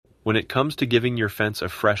When it comes to giving your fence a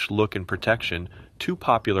fresh look and protection, two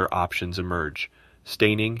popular options emerge: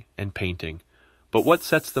 staining and painting. But what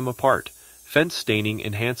sets them apart? Fence staining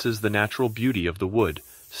enhances the natural beauty of the wood.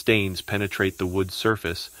 Stains penetrate the wood's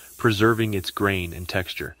surface, preserving its grain and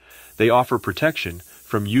texture. They offer protection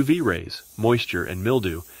from UV rays, moisture, and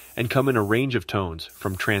mildew, and come in a range of tones,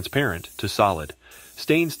 from transparent to solid.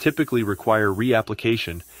 Stains typically require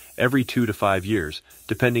reapplication every 2 to 5 years,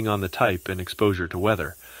 depending on the type and exposure to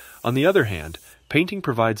weather. On the other hand, painting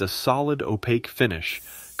provides a solid, opaque finish,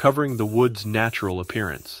 covering the wood's natural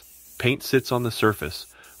appearance. Paint sits on the surface,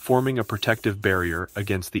 forming a protective barrier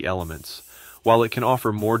against the elements. While it can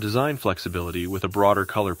offer more design flexibility with a broader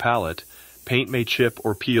color palette, paint may chip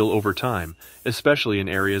or peel over time, especially in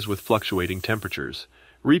areas with fluctuating temperatures.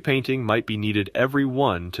 Repainting might be needed every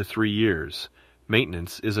 1 to 3 years.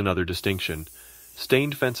 Maintenance is another distinction.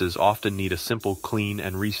 Stained fences often need a simple clean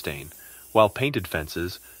and restain, while painted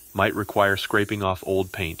fences might require scraping off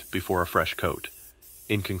old paint before a fresh coat.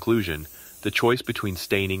 In conclusion, the choice between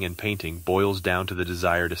staining and painting boils down to the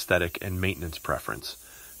desired aesthetic and maintenance preference.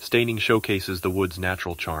 Staining showcases the wood's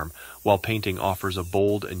natural charm, while painting offers a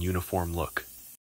bold and uniform look.